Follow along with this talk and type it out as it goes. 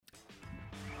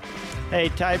Hey,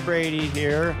 Ty Brady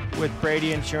here with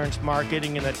Brady Insurance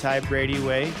Marketing in the Ty Brady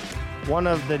Way, one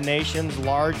of the nation's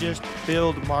largest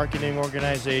field marketing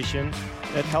organizations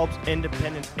that helps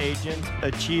independent agents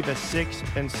achieve a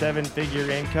 6- and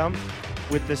 7-figure income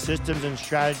with the systems and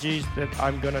strategies that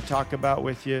I'm going to talk about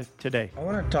with you today. I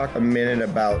want to talk a minute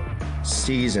about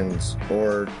seasons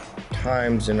or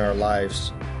times in our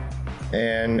lives.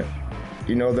 And,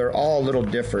 they're all a little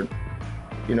different.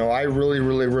 I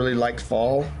really like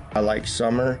fall. I like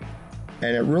summer.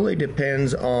 And it really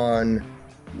depends on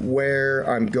where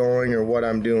I'm going or what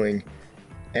I'm doing.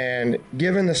 And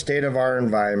given the state of our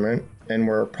environment, and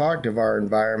we're a product of our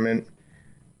environment,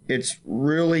 it's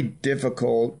really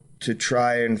difficult to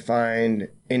try and find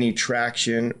any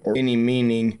traction or any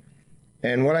meaning.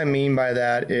 And what I mean by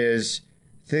that is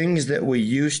things that we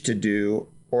used to do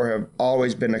or have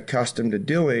always been accustomed to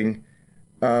doing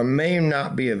may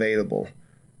not be available.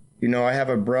 I have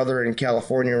a brother in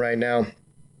California right now,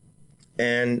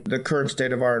 and the current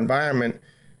state of our environment,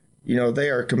 they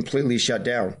are completely shut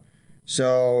down.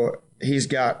 So he's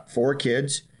got 4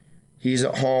 kids. He's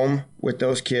at home with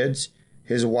those kids.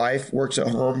 His wife works at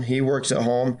home. He works at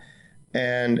home.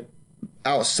 And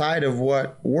outside of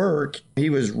work,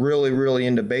 he was really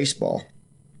into baseball.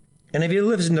 And if you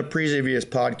listen to previous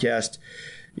podcast,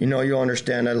 you'll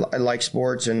understand I like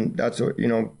sports, and that's what,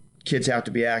 kids have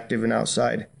to be active and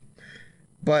outside.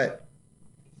 But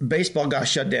baseball got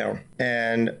shut down,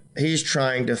 and he's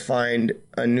trying to find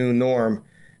a new norm.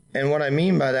 And what I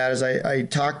mean by that is I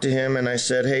talked to him and I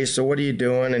said, hey, so what are you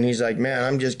doing? And he's like, man,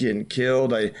 I'm just getting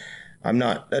killed. I'm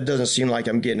not, that doesn't seem like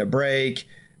I'm getting a break.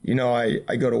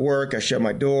 I go to work, I shut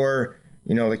my door.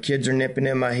 The kids are nipping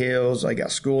in my heels. I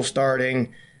got school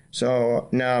starting. So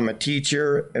now I'm a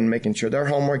teacher and making sure their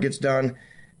homework gets done.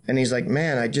 And he's like,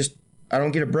 man, I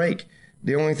don't get a break.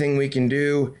 The only thing we can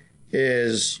do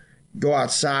is go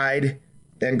outside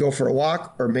and go for a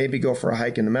walk, or maybe go for a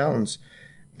hike in the mountains.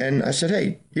 And I said,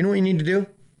 hey, you know what you need to do?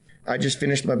 I just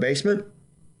finished my basement.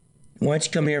 Why don't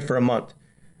you come here for a month?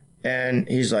 And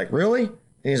he's like, really? And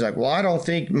he's like, well, I don't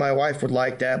think my wife would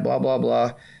like that, blah, blah,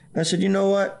 blah. And I said, you know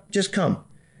what? Just come.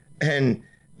 And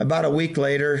about a week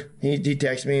later, he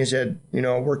texted me and said,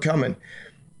 we're coming.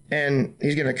 And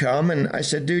he's going to come. And I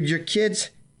said, dude, your kids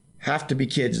have to be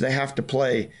kids. They have to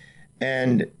play.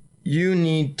 And you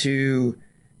need to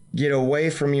get away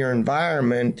from your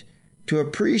environment to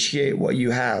appreciate what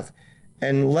you have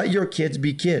and let your kids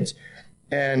be kids.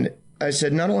 And I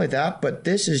said, not only that, but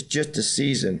this is just a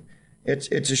season. It's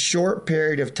a short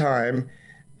period of time.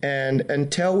 And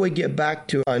until we get back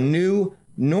to a new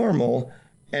normal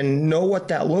and know what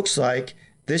that looks like,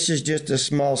 this is just a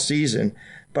small season.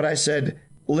 But I said,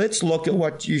 let's look at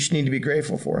what you need to be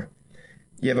grateful for.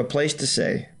 You have a place to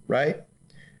stay, right?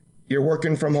 You're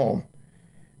working from home.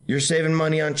 You're saving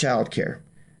money on childcare.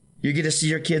 You get to see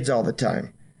your kids all the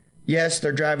time. Yes,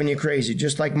 they're driving you crazy,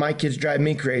 just like my kids drive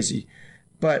me crazy.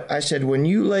 But I said, when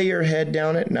you lay your head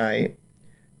down at night,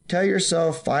 tell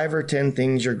yourself 5 or 10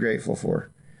 things you're grateful for.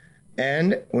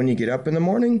 And when you get up in the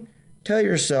morning, tell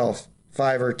yourself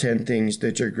 5 or 10 things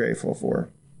that you're grateful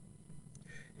for.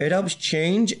 It helps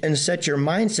change and set your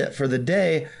mindset for the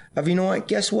day of,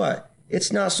 guess what?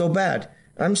 It's not so bad.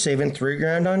 I'm saving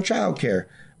 $3,000 on childcare.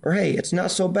 Or, hey, it's not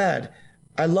so bad.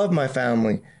 I love my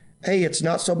family. Hey, it's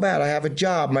not so bad. I have a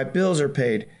job. My bills are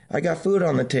paid. I got food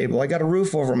on the table. I got a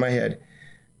roof over my head.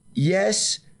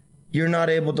 Yes, you're not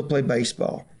able to play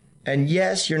baseball. And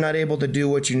yes, you're not able to do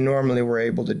what you normally were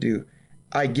able to do.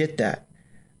 I get that.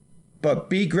 But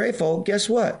be grateful. Guess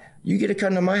what? You get to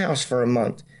come to my house for a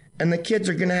month. And the kids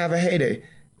are going to have a heyday.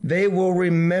 They will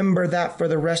remember that for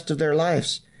the rest of their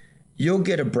lives. You'll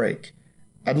get a break.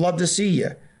 I'd love to see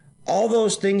you. All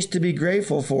those things to be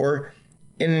grateful for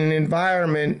in an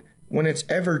environment when it's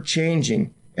ever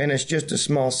changing and it's just a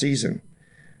small season.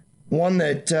 One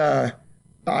that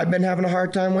I've been having a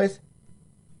hard time with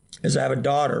is I have a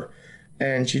daughter,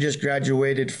 and she just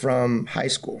graduated from high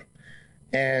school,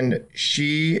 and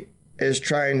she is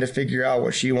trying to figure out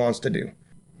what she wants to do.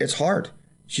 It's hard.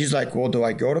 She's like, well, do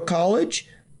I go to college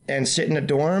and sit in a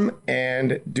dorm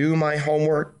and do my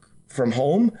homework from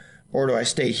home? Or do I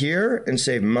stay here and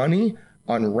save money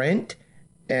on rent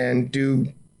and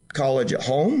do college at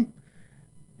home?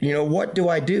 What do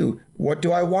I do? What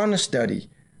do I want to study?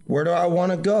 Where do I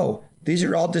want to go? These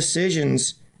are all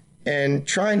decisions, and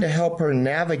trying to help her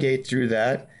navigate through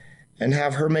that and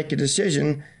have her make a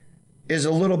decision is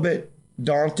a little bit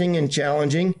daunting and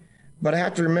challenging, but I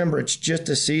have to remember it's just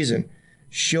a season.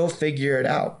 She'll figure it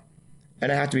out.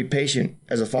 And I have to be patient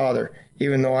as a father,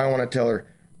 even though I want to tell her,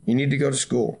 you need to go to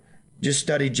school. Just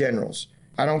study generals.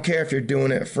 I don't care if you're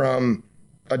doing it from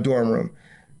a dorm room.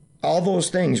 all those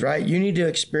things, right? You need to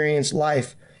experience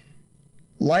life.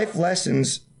 Life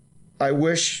lessons, I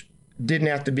wish, didn't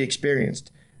have to be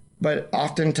experienced, but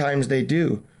oftentimes they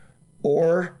do.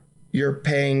 Or you're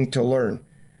paying to learn.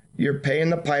 You're paying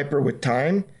the piper with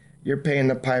time. You're paying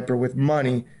the piper with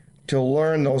money to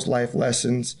learn those life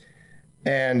lessons.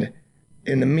 And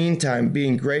in the meantime,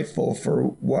 being grateful for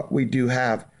what we do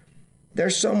have.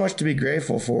 There's so much to be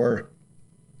grateful for.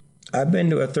 I've been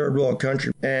to a third world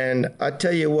country, and I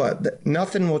tell you what,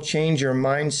 nothing will change your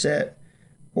mindset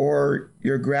or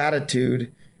your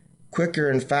gratitude quicker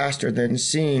and faster than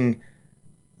seeing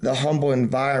the humble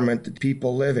environment that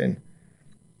people live in.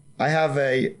 I have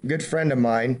a good friend of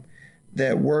mine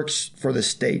that works for the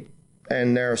state,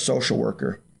 and they're a social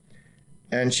worker.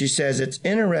 And she says, it's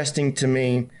interesting to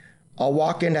me, I'll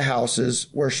walk into houses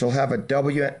where she'll have a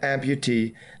W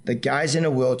amputee, the guy's in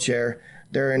a wheelchair,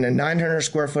 they're in a 900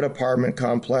 square foot apartment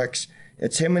complex,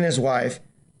 it's him and his wife,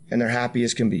 and they're happy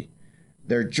as can be.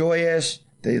 They're joyous,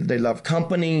 they love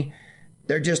company,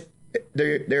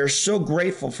 they're so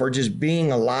grateful for just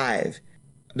being alive.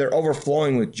 They're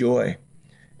overflowing with joy.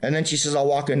 And then she says, I'll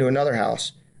walk into another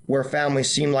house where families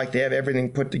seem like they have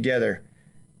everything put together,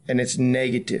 and it's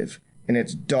negative, and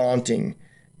it's daunting,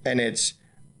 and it's,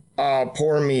 oh,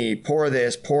 poor me, poor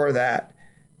this, poor that.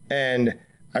 And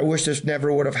I wish this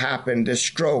never would have happened, this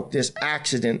stroke, this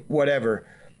accident, whatever.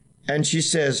 And she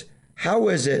says, how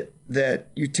is it that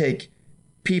you take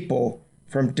people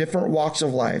from different walks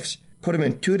of life, put them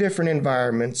in two different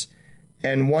environments,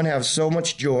 and one have so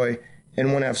much joy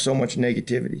and one have so much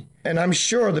negativity? And I'm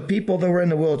sure the people that were in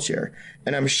the wheelchair,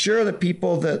 and I'm sure the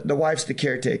people that the wife's the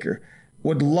caretaker,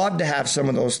 would love to have some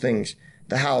of those things,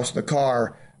 the house, the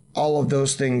car, all of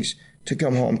those things to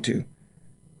come home to.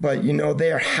 But, you know,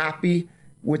 they are happy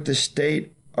with the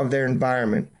state of their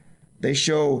environment. They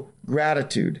show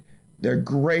gratitude. They're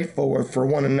grateful for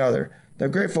one another. They're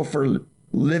grateful for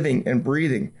living and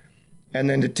breathing. And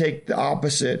then to take the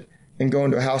opposite and go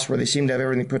into a house where they seem to have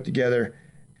everything put together.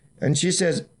 And she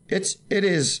says it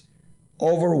is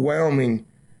overwhelming,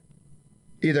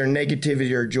 either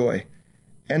negativity or joy.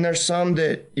 And there's some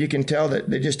that you can tell that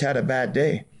they just had a bad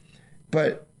day.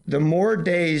 But the more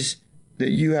days that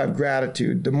you have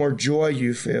gratitude, the more joy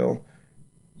you feel,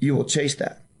 you will chase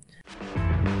that.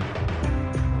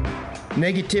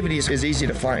 Negativity is easy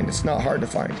to find. It's not hard to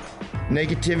find.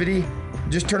 Negativity,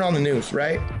 just turn on the news,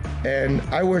 right? And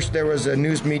I wish there was a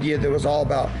news media that was all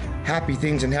about happy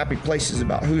things and happy places,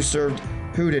 about who served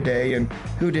who today and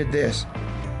who did this.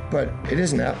 But it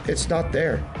isn't that. It's not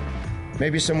there.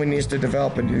 Maybe someone needs to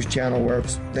develop a news channel where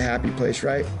it's the happy place,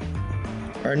 right?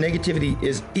 Our negativity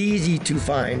is easy to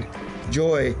find.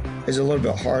 Joy is a little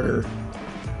bit harder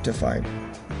to find.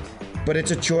 But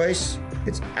it's a choice,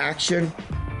 it's action,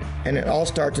 and it all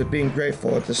starts with being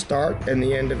grateful at the start and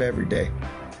the end of every day.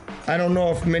 I don't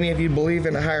know if many of you believe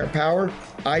in a higher power.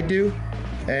 I do.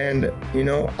 And, you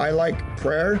know, I like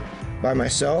prayer by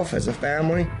myself as a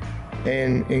family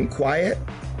and in quiet.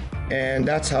 And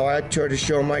that's how I try to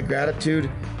show my gratitude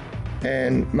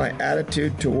and my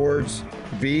attitude towards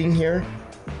being here.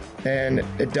 And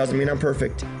it doesn't mean I'm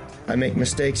perfect. I make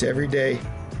mistakes every day,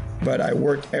 but I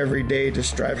work every day to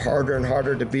strive harder and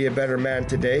harder to be a better man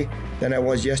today than I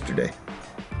was yesterday.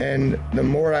 And the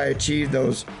more I achieve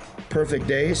those perfect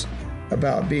days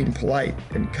about being polite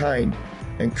and kind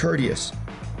and courteous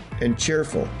and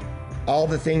cheerful, all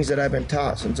the things that I've been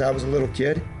taught since I was a little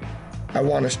kid, I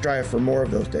want to strive for more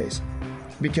of those days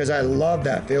because I love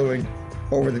that feeling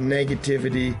over the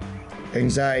negativity,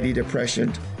 anxiety,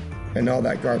 depression, and all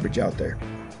that garbage out there.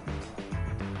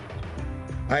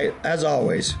 As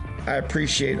always, I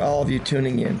appreciate all of you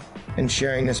tuning in and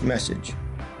sharing this message.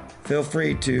 Feel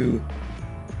free to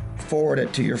forward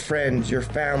it to your friends, your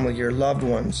family, your loved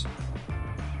ones.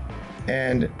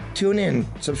 And tune in,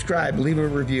 subscribe, leave a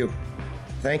review.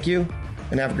 Thank you,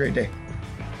 and have a great day.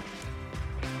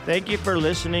 Thank you for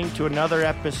listening to another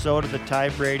episode of the Ty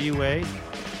Brady Way.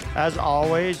 As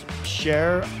always,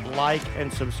 share, like,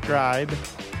 and subscribe.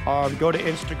 Go to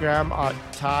Instagram at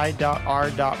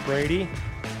ty.r.brady.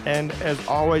 And as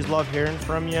always, love hearing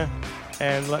from you.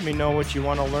 And let me know what you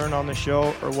want to learn on the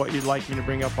show or what you'd like me to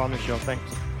bring up on the show.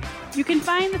 Thanks. You can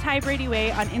find the Ty Brady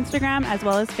Way on Instagram as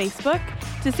well as Facebook.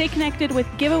 To stay connected with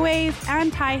giveaways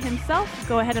and Ty himself,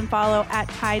 go ahead and follow at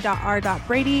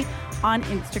ty.r.brady on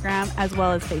Instagram as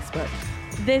well as Facebook.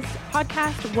 This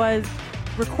podcast was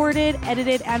recorded,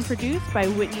 edited, and produced by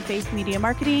Whitney Faith Media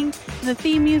Marketing. And the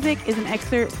theme music is an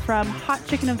excerpt from Hot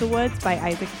Chicken of the Woods by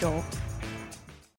Isaac Joel.